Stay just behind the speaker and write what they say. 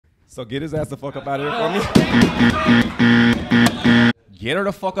So get his ass the fuck up out of here for me. Get her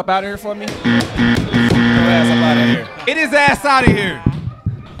the fuck up out of here for me. Get her ass up out of here. Get his ass out of here.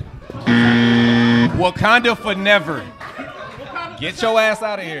 Wakanda for never. Get your ass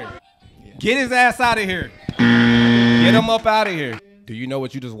out of here. Get his ass out of here. Get him up out of here. Do you know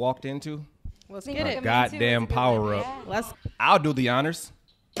what you just walked into? Let's get it. Goddamn power up. I'll do the honors.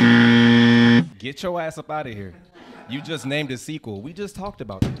 Get your ass up out of here. You just named a sequel. We just talked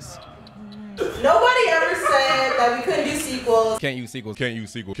about this. Nobody ever said that we couldn't do sequels. Can't use sequels. Can't use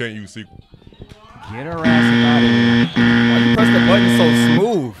sequels. Can't use sequels. Get her ass up out of here. Why you press the button so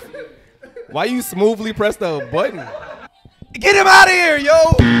smooth? Why you smoothly press the button? Get him out of here,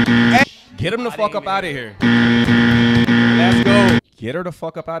 yo! Get him the fuck up out of here. Let's go. Get her the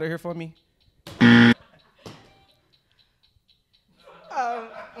fuck up out of here for me.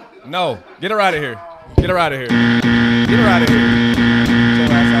 No, get her out of here. Get her out of here. Get her out of here. Get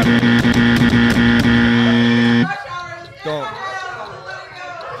your ass out of here.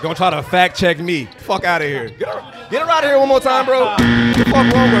 Don't try to fact check me. Fuck out of here. Get her out of here one more time, bro. What the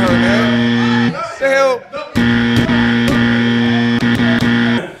fuck wrong with her, man? What the hell?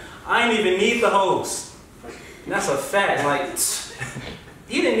 I ain't even need the host. That's a fact. Like,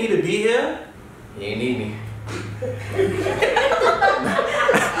 you didn't need to be here. You ain't need me.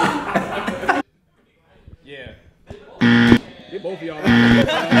 Yeah. Get both of y'all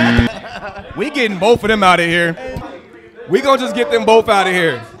out. We getting both of them out of here. We gonna just get them both out of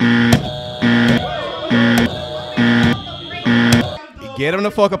here. Get them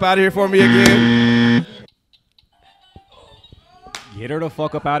the fuck up out of here for me again. Get her the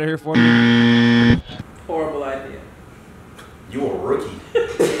fuck up out of here for me. Horrible idea. You a rookie.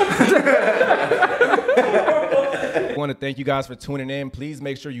 I want to thank you guys for tuning in. Please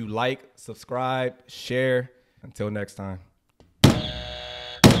make sure you like, subscribe, share. Until next time.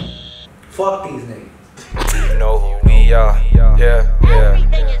 Fuck these niggas. You know who we are. Yeah.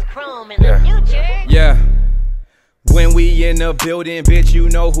 Everything is chrome in the future. Yeah. When we in the building, bitch, you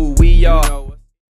know who we are.